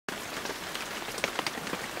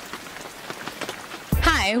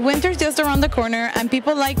Hi, winter's just around the corner and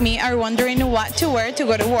people like me are wondering what to wear to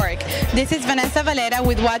go to work. This is Vanessa Valera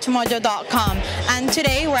with WatchMojo.com, and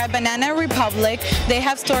today we're at Banana Republic. They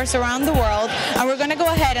have stores around the world, and we're going to go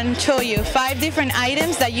ahead and show you 5 different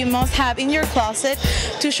items that you must have in your closet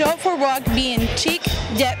to show up for work being chic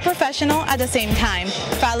yet professional at the same time.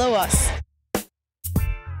 Follow us.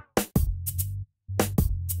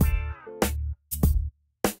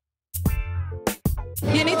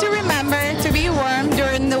 You need to remember to be warm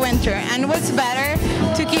during the winter, and what's better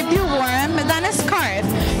to keep you warm than a scarf?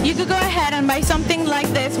 You could go ahead and buy something like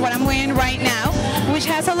this, what I'm wearing right now, which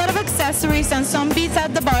has a lot of accessories and some beads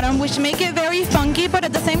at the bottom, which make it very funky but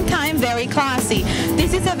at the same time very classy.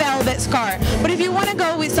 This is a velvet scarf, but if you want to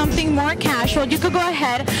go with something more casual, you could go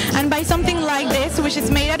ahead and buy something like this, which is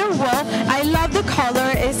made out of wool. I love the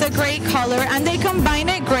color, it's a great color, and they combine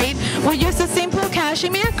it great with just a simple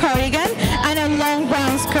cashmere cardigan and a long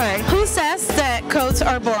brown skirt. Who says that coats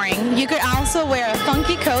are boring? You could also wear a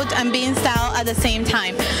funky coat and be in style at the same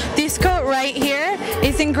time. This coat right here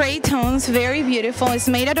is in gray tones, very beautiful. It's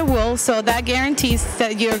made out of wool, so that guarantees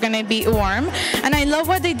that you're gonna be warm. And I love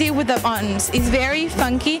what they did with the buttons. It's very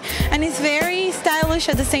funky and it's very stylish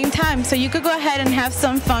at the same time, so you could go ahead and have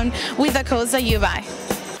some fun with the coats that you buy.